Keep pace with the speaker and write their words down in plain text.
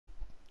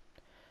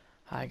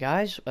Hi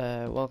guys,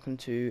 welcome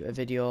to a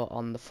video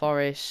on the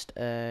forest.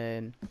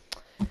 As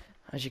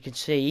you can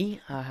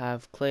see, I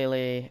have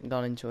clearly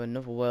gone into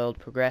another world,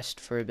 progressed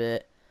for a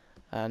bit,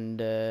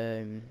 and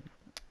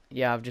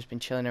yeah, I've just been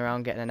chilling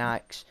around getting an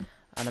axe,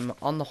 and I'm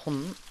on the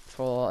hunt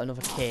for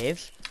another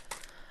cave.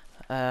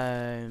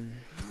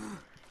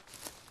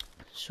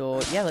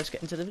 So yeah, let's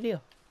get into the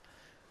video.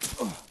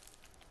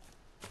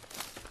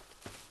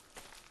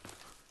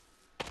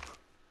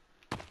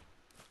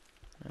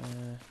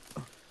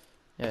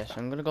 Yeah, so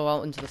I'm gonna go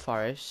out into the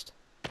forest,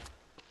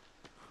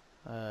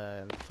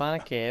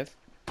 find a cave.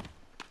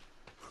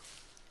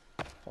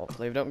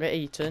 Hopefully we don't get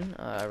eaten.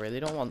 I really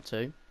don't want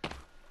to.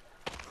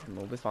 And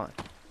we'll be fine.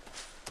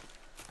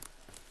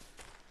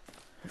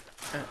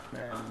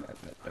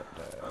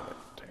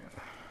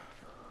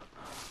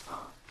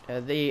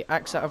 The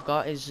axe that I've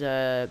got is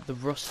the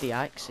rusty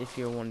axe, if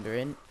you're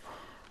wondering,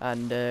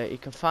 and you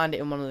can find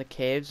it in one of the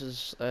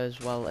caves as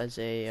well as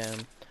a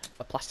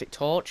plastic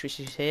torch,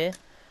 which is here.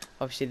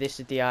 Obviously, this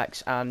is the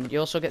axe, and you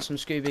also get some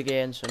scuba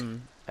gear and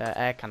some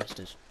air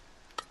canisters,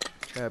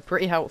 which are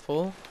pretty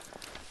helpful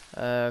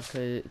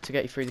to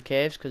get you through the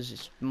caves because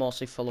it's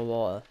mostly full of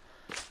water.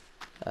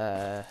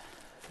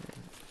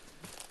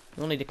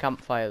 You'll need a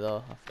campfire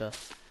though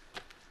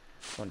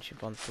once you've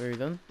gone through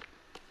them.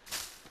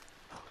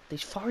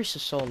 These forests are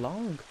so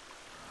long.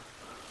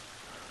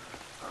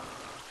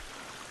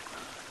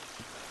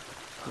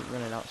 Keep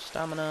running out of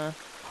stamina.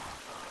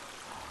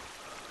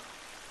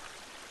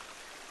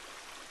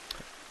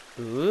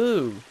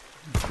 Ooh,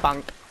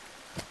 bank.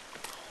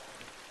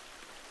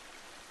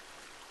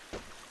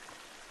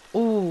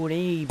 Ooh,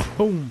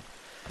 boom.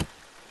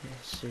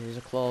 This is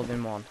a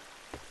clothing one.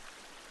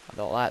 I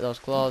don't like those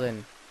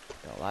clothing.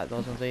 Don't like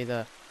those ones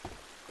either.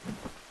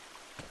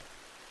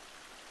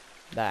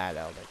 There,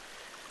 that'll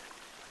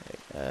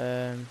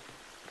do.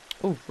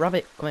 Oh,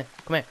 rabbit, come here,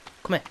 come here,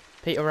 come here,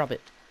 Peter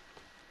Rabbit.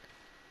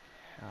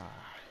 Ah,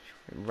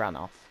 he ran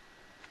off.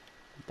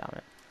 Damn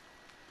it.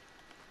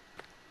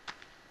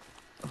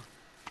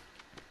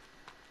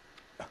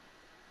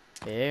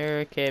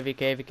 Here,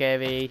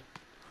 cavey.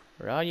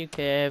 Where are you,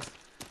 cave?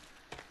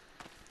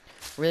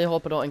 Really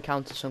hope I don't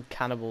encounter some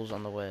cannibals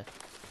on the way.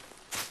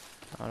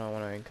 I don't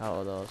want to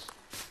encounter those.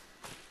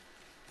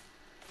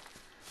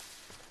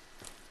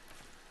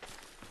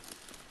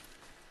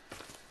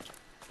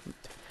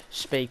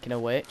 Speaking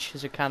of which,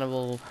 there's a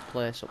cannibal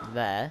place up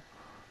there.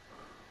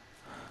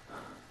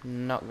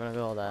 Not gonna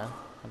go there.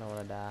 I don't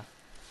wanna die.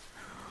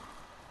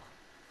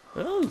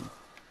 Ooh.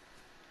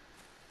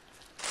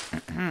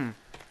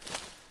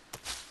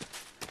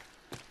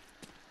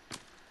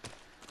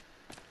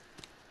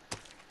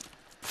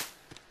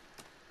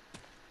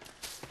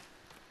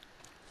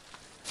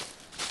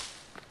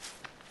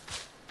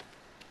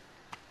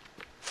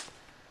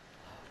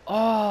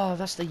 Oh,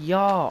 that's the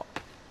yacht.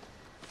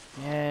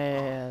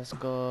 Yeah, that's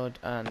good.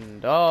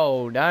 And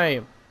oh,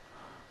 damn.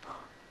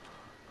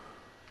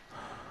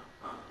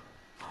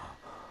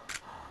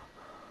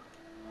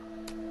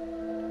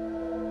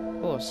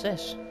 Oh, what's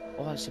this?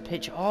 Oh, that's a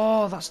picture.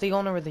 Oh, that's the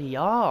owner of the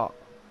yacht.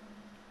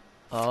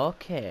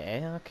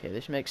 Okay,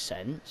 this makes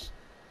sense.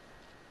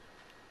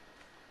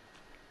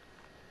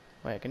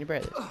 Wait, can you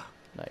break this?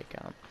 No, you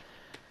can't.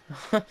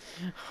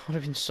 Would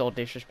have been so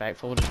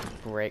disrespectful to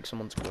just break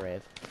someone's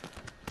grave.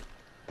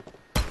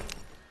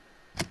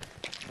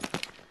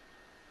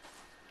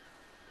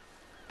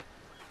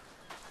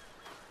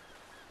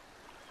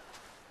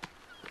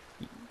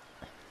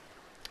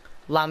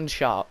 Land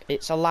shark.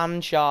 It's a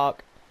land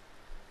shark.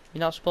 You're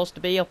not supposed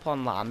to be up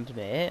on land,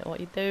 mate. What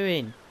are you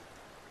doing?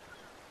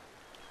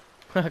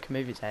 I can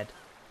move its head.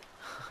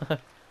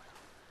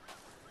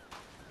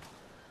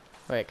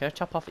 Wait, can I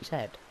chop off its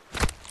head?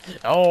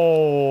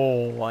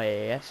 Oh,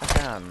 yes I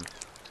can.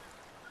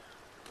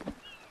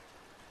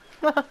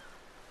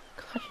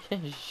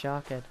 Gosh,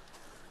 shark head.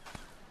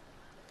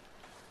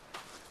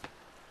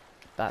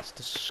 That's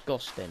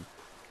disgusting.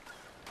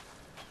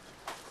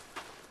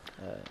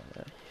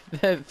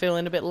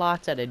 Feeling a bit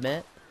light-headed,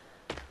 mate.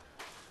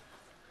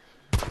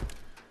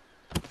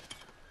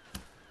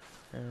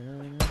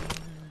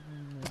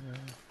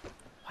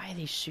 Why are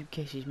these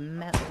suitcases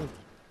metal?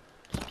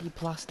 Just be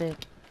plastic.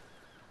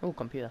 Oh,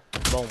 computer.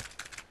 Boom.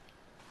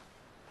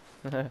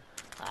 My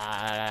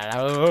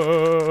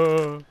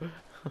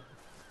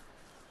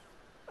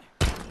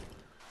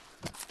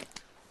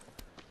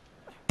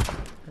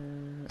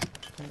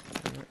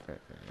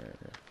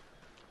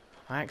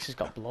axe has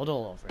got blood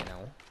all over it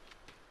now.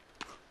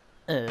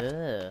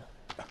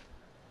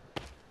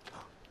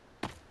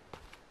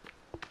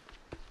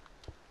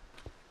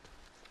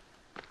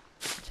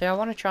 See, I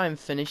want to try and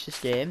finish this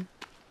game,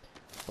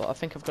 but I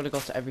think I've got to go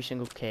to every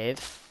single cave.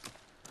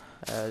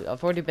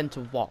 I've already been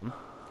to one.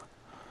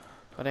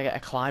 Gotta get a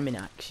climbing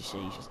axe, you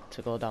see, just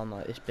to go down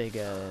like this big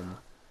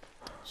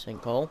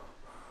sinkhole.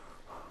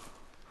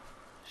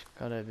 Just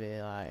gotta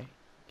be like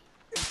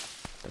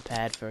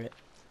prepared for it.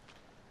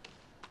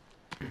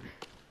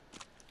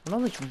 And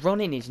all this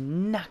running is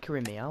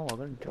knackering me out.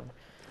 I'm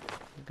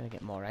gonna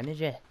get more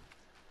energy.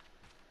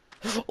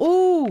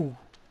 Ooh!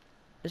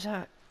 Is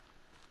that?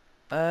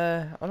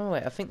 Oh no,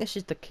 wait. I think this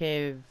is the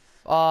cave.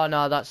 Oh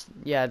no, that's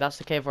that's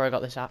the cave where I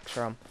got this axe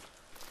from.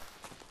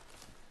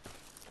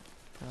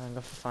 I'm gonna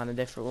have to find a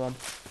different one.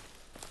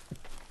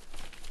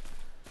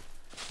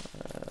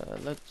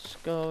 Let's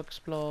go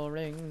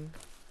exploring.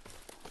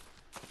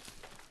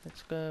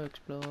 Let's go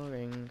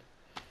exploring.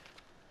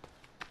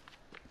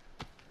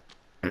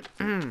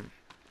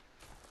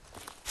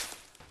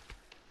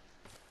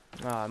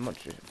 Ah,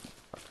 much.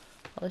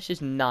 Oh, this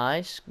is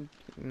nice.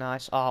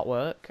 Nice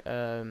artwork.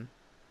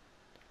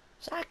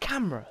 Is that a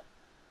camera?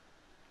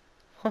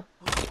 Huh.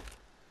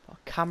 A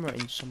camera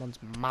in someone's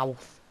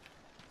mouth.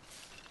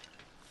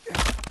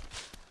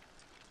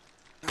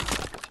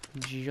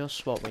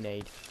 Just what we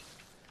need.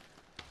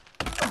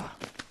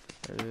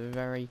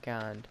 Very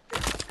kind.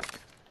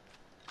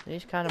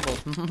 These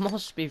cannibals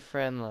must be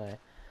friendly.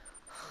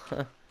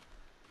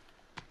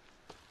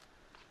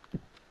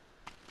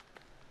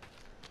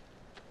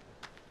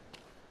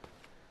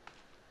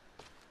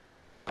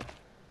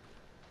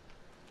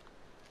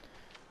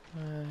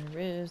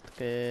 Where is the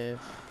cave?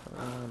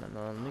 On and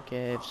on the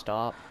cave.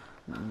 Stop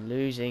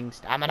losing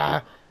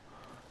stamina.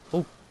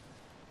 Oh.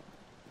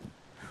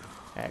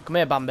 Hey, come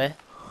here, Bambi.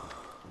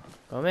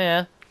 Come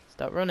here.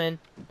 Stop running.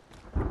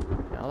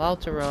 You're not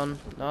allowed to run.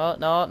 No,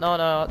 no, no,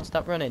 no.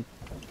 Stop running.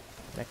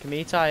 Making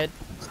me tired.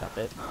 Stop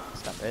it.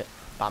 Stop it.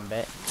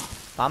 Bambi.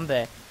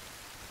 Bambi.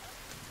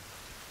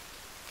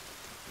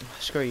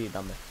 Screw you,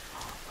 Bambi.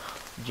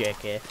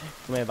 JK.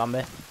 Come here,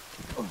 Bambi.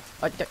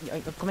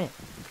 Come here.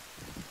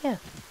 Yeah.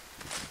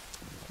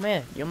 Come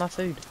here. You're my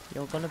food.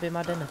 You're gonna be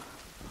my dinner.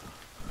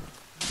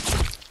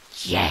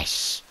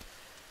 Yes!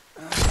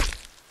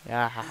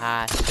 Yeah,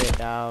 haha. Sit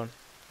down.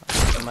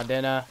 That's my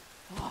dinner.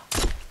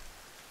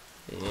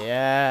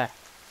 Yeah.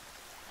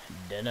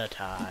 Dinner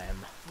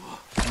time.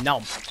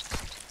 Nom.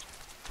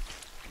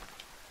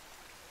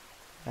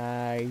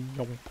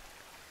 Nom.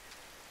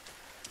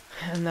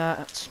 And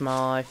that's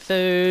my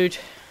food.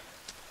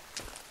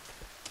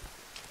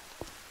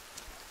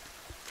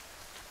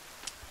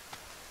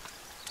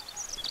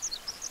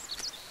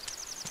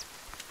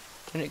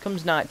 When it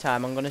comes night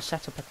time, I'm gonna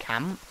set up a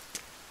camp,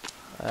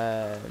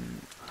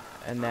 and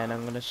then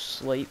I'm gonna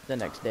sleep the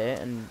next day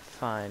and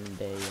find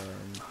a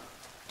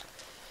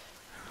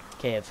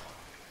cave.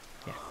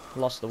 Yeah,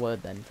 lost the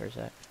word then for a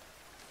sec.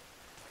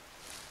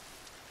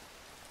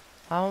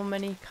 How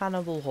many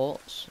cannibal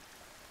huts?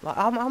 Like,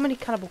 how many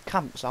cannibal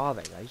camps are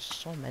there? There's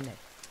so many.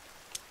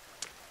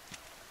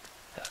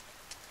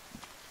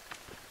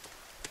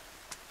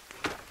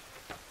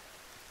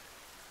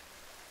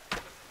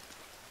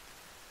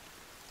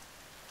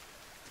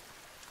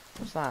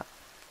 What's that?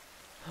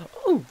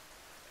 Oh!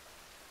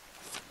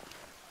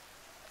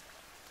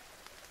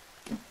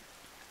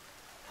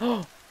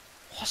 Oh!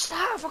 What's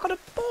that? Have I got a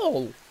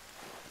ball?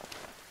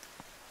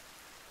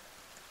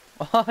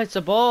 Oh, it's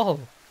a ball!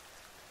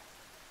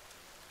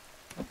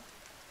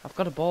 I've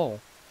got a ball.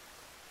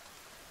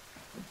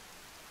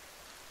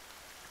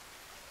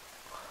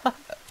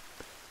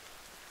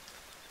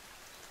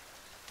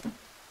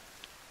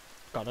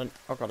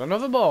 I've got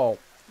another ball.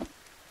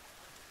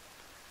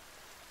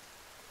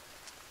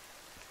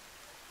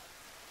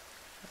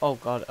 Oh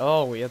god,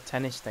 oh, we have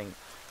tennis thing.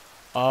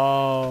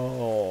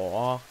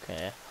 Oh,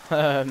 okay.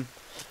 That's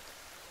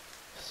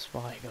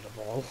why I got a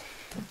ball.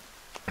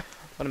 I'm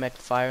gonna make a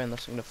fire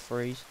unless I'm gonna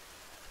freeze.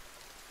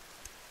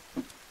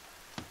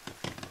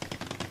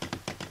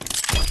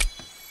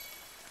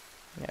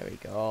 There we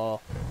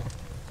go.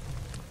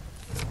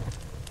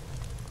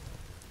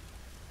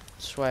 I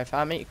swear, if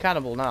I meet a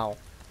cannibal now,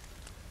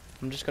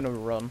 I'm just gonna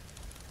run.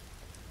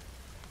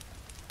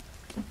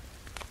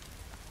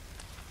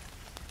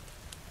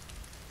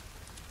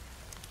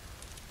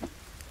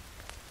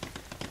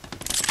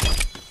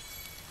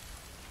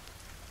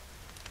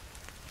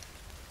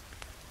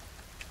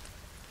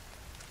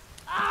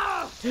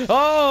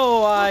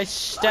 Oh, I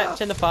stepped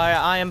in the fire.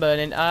 I am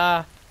burning.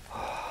 I'm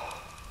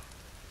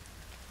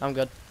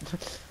good.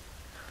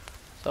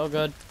 So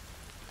good.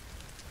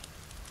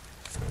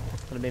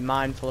 Gotta be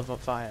mindful of a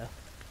fire.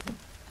 I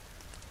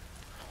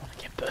don't wanna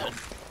get burned.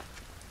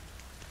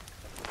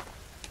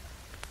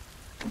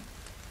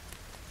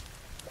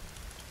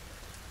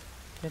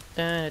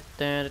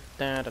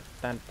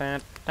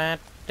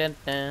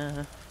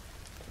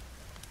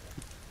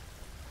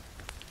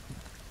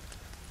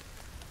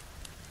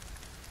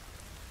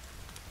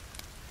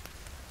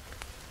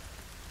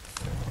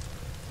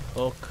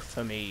 Cook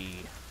for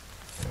me.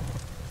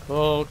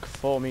 Cook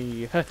for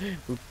me.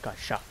 Ooka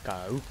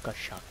shaka, ooka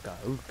shaka,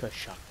 ooka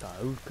shaka,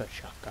 ooka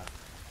shaka,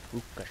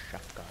 ooka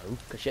shaka,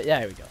 ooka shaka.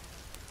 There we go.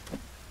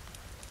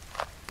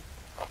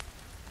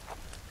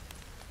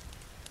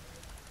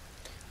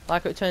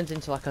 Like it turns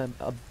into like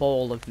a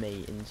ball of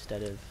meat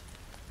instead of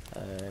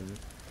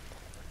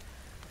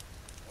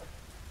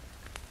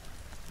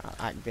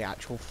like the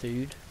actual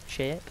food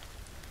shape.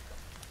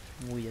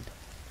 Weird.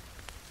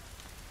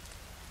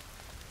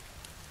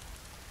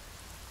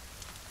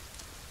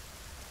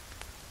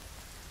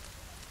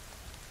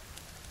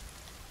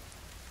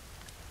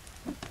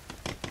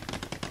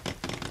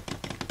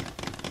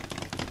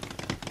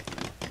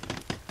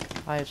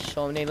 I have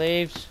so many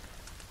leaves.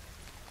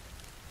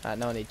 Right,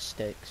 now I need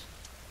sticks.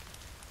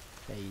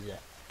 Easy.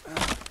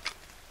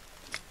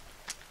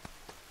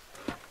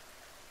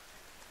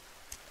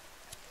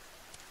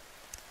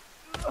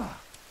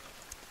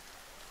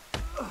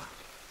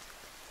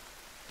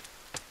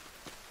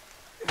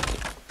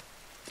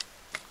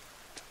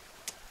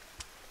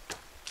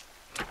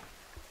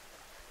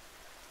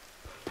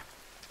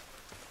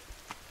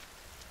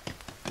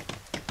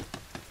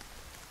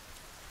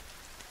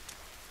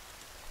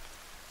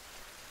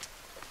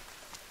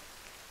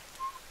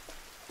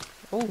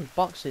 Oh,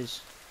 boxes.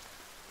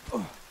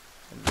 9.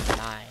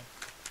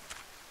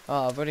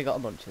 Oh, I've already got a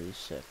bunch of these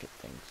circuit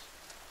things.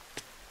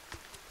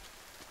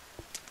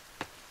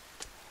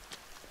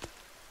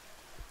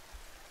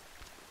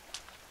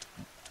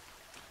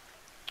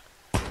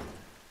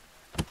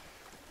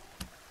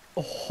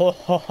 Oh, ho,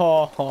 ho,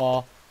 ho,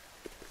 ho.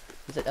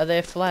 Are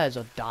they flares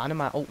or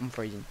dynamite? Oh, I'm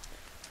freezing.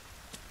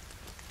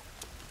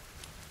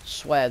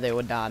 Swear they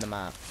were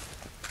dynamite.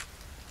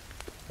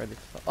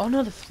 Oh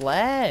no, the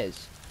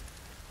flares.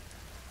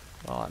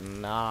 Oh,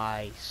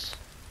 nice.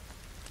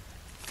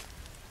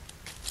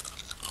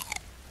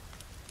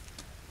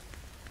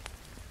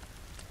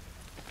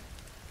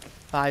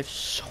 I have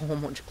so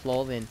much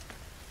clothing.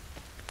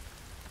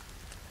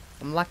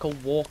 I'm like a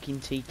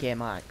walking TK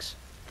Maxx.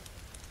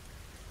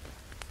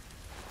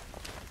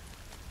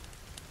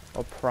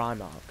 Or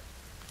Primark.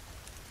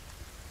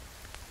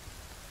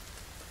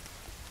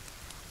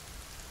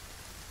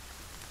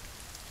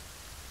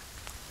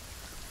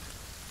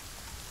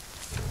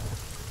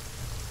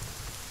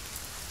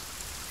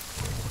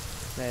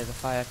 There's a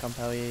fire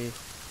compel you.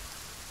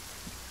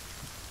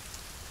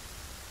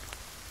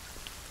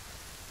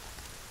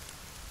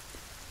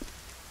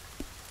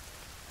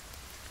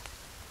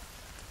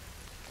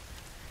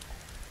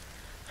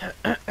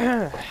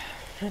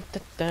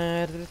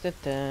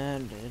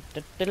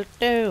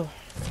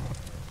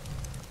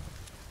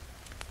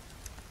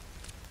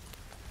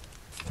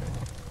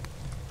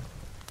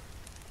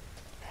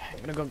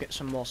 I'm gonna go get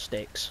some more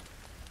sticks.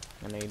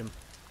 I need them.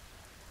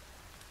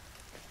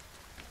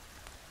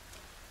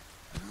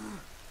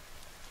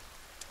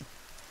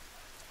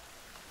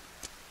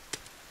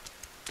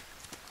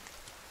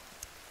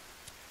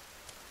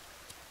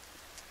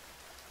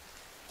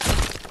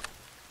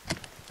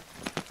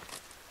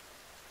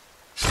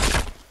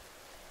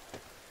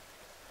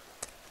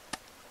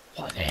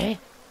 What are they?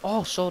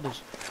 Oh,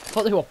 sodas. I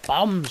thought they were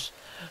bombs.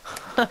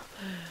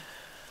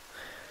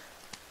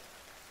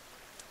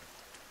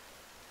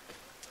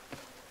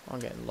 I'm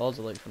getting loads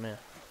of loot from here.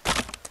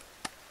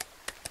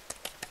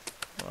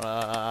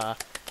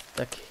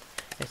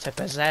 It's a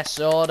possessed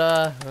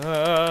soda.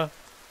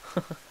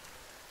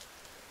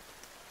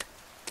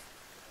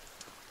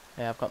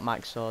 Yeah, I've got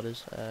max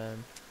sodas.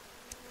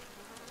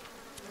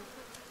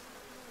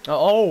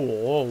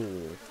 Oh.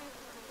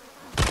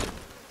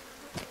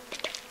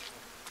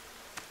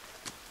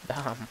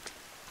 Damn.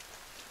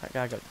 That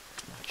guy got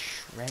like,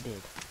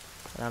 shredded.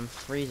 And I'm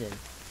freezing.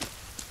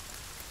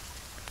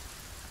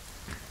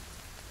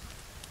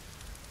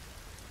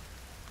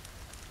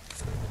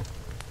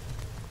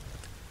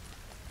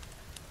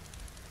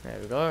 There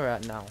we go,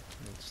 right now.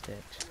 Need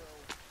sticks.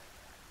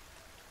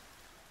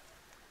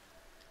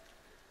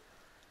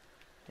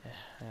 Yeah,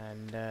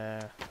 and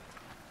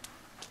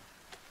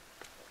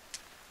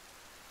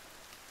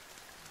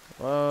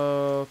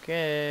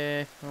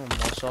okay. Oh,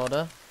 more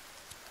soda.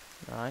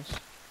 Nice.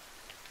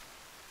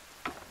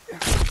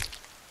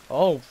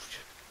 Oh,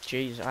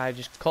 jeez, I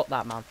just cut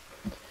that, man.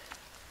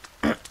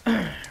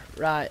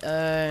 Right,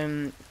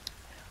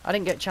 I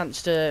didn't get a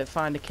chance to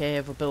find a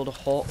cave or build a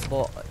hut,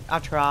 but I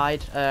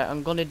tried.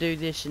 I'm gonna do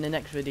this in the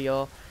next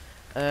video.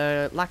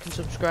 Like and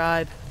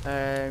subscribe.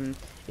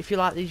 If you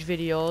like these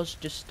videos,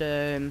 just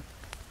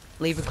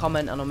leave a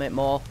comment and I'll make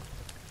more.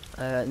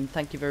 And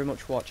thank you very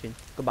much for watching.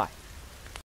 Goodbye.